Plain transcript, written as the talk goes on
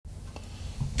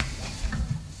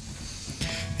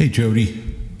Hey Jodie,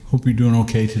 hope you're doing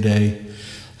okay today.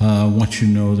 I want you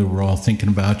to know that we're all thinking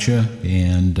about you,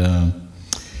 and it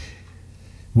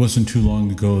wasn't too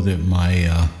long ago that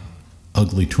my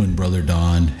ugly twin brother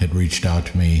Don had reached out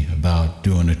to me about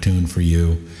doing a tune for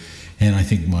you, and I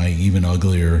think my even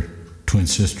uglier twin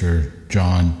sister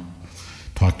John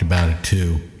talked about it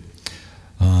too.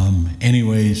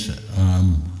 Anyways,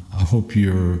 I hope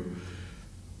you're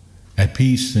at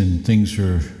peace and things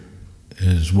are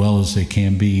as well as they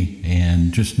can be,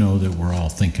 and just know that we're all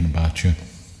thinking about you.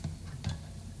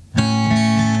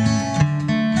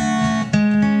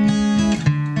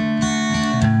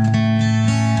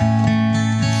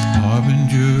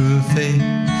 Harbinger of fate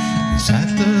is at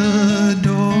the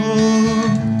door,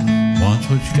 wants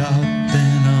what you got,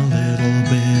 then a little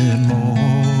bit more.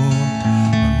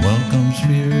 Unwelcome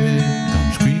spirit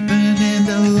comes creeping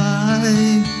into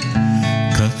life,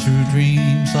 cuts through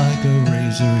dreams like a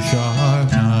razor sharp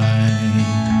knife.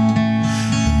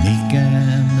 The meek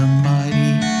and the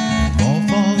mighty have all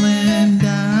fallen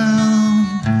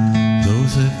down.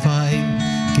 Those that fight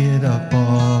get up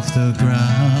off the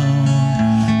ground.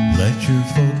 Let your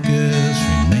focus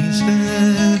remain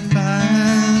steadfast.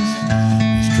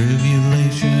 These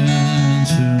tribulations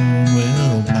soon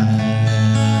will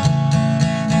pass.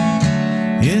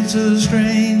 It's a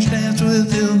strange dance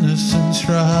with illness and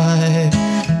strife.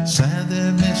 Sad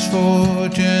that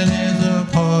misfortune is a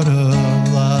part of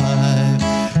life.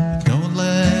 But don't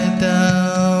let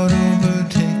doubt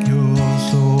overtake your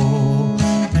soul.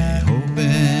 May hope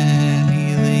and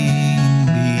healing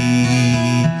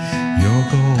be your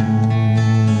goal.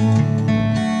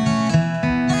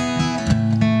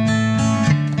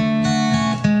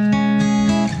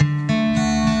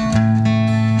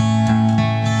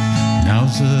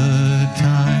 Now's the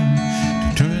time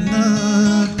to turn the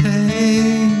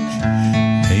page.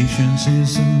 Patience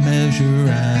is a measure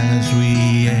as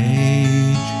we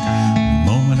age. The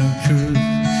moment of truth,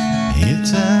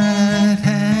 it's at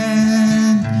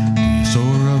hand. Do you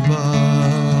soar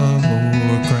above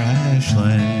or crash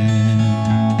land?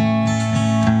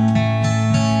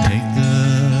 Take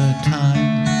the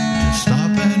time to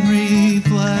stop and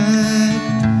reflect,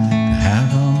 to have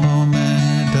a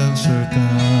moment of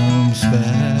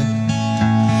circumspect.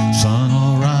 Sun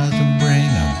will rise and bring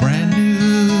a brand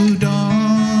new dawn.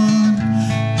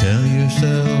 Tell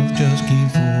yourself just keep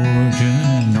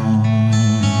forging on.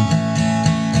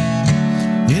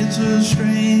 It's a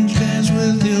strange dance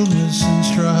with illness and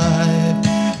strife.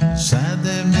 Sad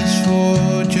that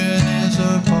misfortune is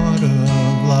a part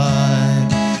of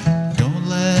life. Don't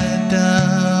let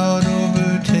doubt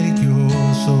overtake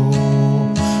your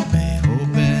soul. May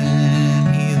hope and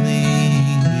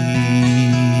healing be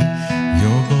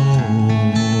your goal.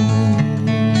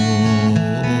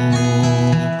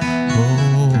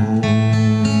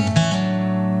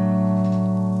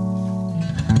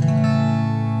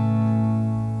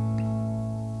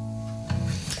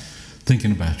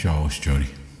 Thinking about you always, Jodie.